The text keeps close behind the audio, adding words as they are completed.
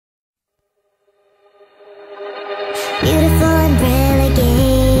Beautiful umbrella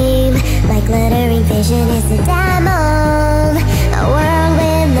game, like glittering vision is a demo. A world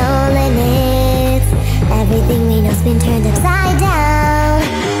with no limits. Everything we know's been turned upside down.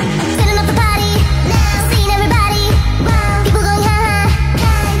 Turning up the party, now seeing everybody. Wow, people going ha ha.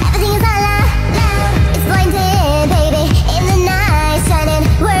 Everything is loud. It's blinding, baby. In the night, shining,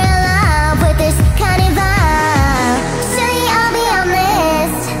 we're in love with this carnival. Surely I'll be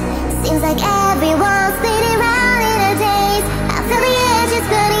honest. Seems like everyone's spinning round in a daze. I feel the edge just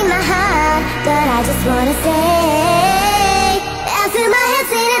burning my heart, but I just wanna stay. I feel my head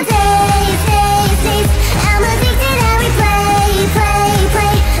in a daze, daze, daze. I'm addicted and we play.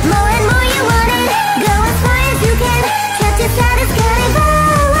 More and more you want it. Go as far as you can. Catch your status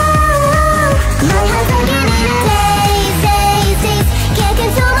carnival. My heart's sinking in a daze, daze, daze. Can't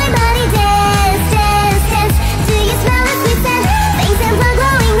control my body, dance. Do you smell the sweet scent? Things and blood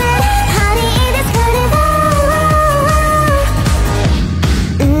glowing red. Honey in this carnival.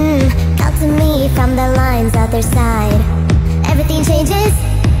 Talk to me from the lines other side. Everything changes,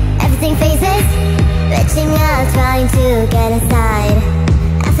 everything phases. Reaching out, trying to get inside.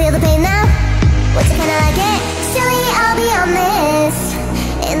 I feel the pain now, would you kinda like it? Surely I'll be honest.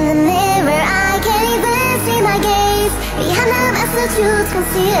 In the mirror I can't even see my gaze. Behind the mask the truth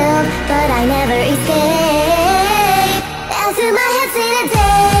concealed, but I never escape.